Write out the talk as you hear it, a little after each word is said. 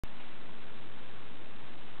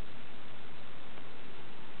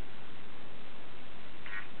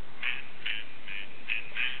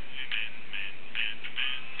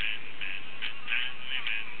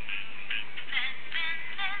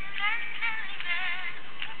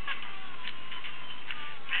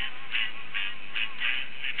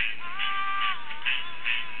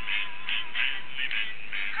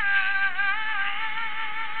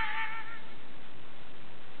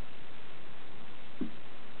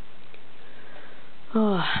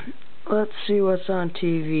Oh, let's see what's on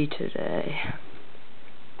TV today.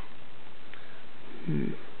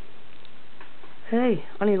 Hey,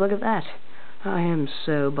 honey, look at that. I am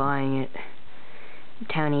so buying it.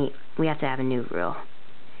 Tony, we have to have a new rule.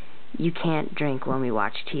 You can't drink when we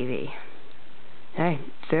watch TV. Hey,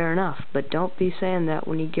 fair enough, but don't be saying that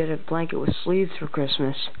when you get a blanket with sleeves for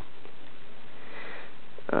Christmas.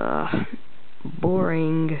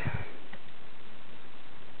 Boring.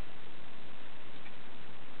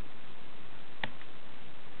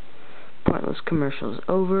 Pointless commercials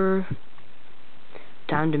over.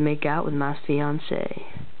 Time to make out with my fiancée.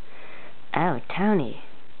 Oh, Tony.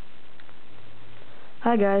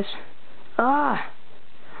 Hi, guys.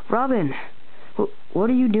 Robin, what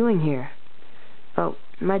are you doing here? Oh,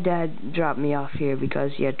 my dad dropped me off here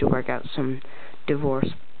because he had to work out some divorce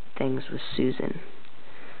things with Susan.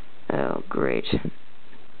 Oh, great.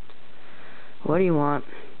 What do you want?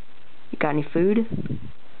 You got any food?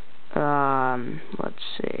 Let's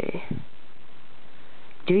see.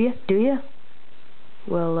 Do you?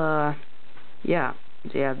 Well, yeah,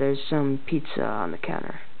 there's some pizza on the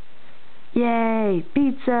counter. Yay,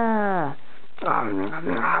 pizza!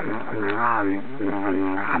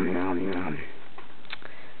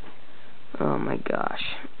 Oh my gosh.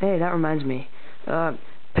 Hey, that reminds me.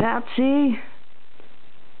 Patsy?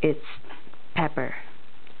 It's Pepper.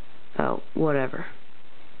 Oh, whatever.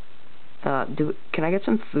 Can I get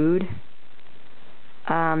some food?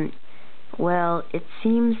 Well, it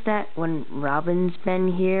seems that when Robin's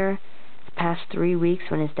been here, the past 3 weeks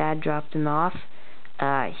when his dad dropped him off,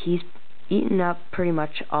 he's eaten up pretty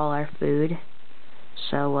much all our food.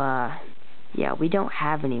 So, yeah, we don't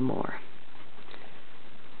have any more.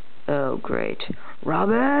 Oh, great.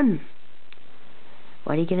 Robin!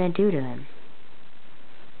 What are you gonna do to him?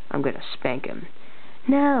 I'm gonna spank him.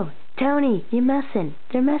 No, Tony, you mustn't.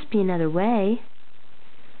 There must be another way.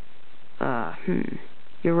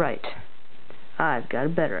 You're right. I've got a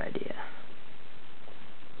better idea.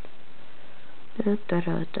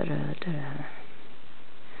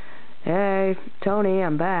 Hey, Tony,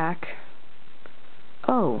 I'm back.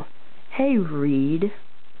 Oh, hey, Reed.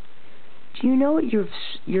 Do you know what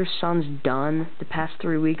your son's done the past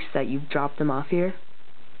 3 weeks that you've dropped him off here?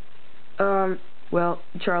 Well,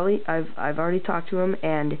 Charlie, I've already talked to him,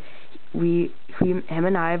 and him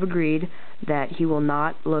and I have agreed that he will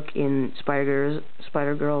not look in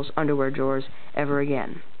Spider-Girl's underwear drawers ever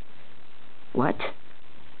again. What?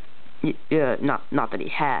 Not that he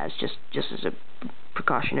has, just as a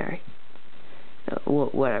precautionary.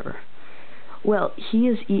 Whatever. Well, he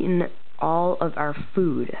has eaten all of our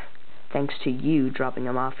food, thanks to you dropping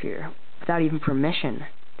him off here, without even permission.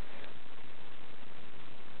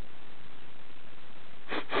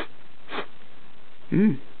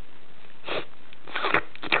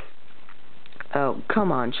 Oh,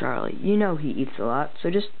 come on, Charlie. You know he eats a lot, so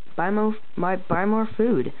just buy more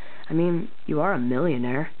food. I mean, you are a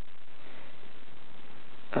millionaire.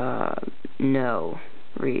 No,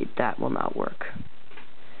 Reed, that will not work.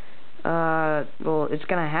 Well, it's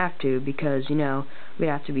gonna have to, because, we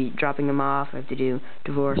have to be dropping him off. I have to do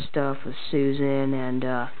divorce stuff with Susan, and,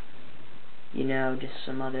 just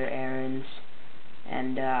some other errands.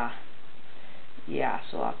 And, yeah,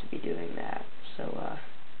 so I'll have to be doing that. So,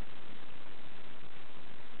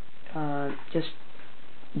 just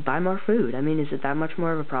buy more food. I mean, is it that much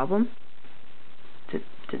more of a problem?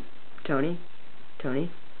 Tony?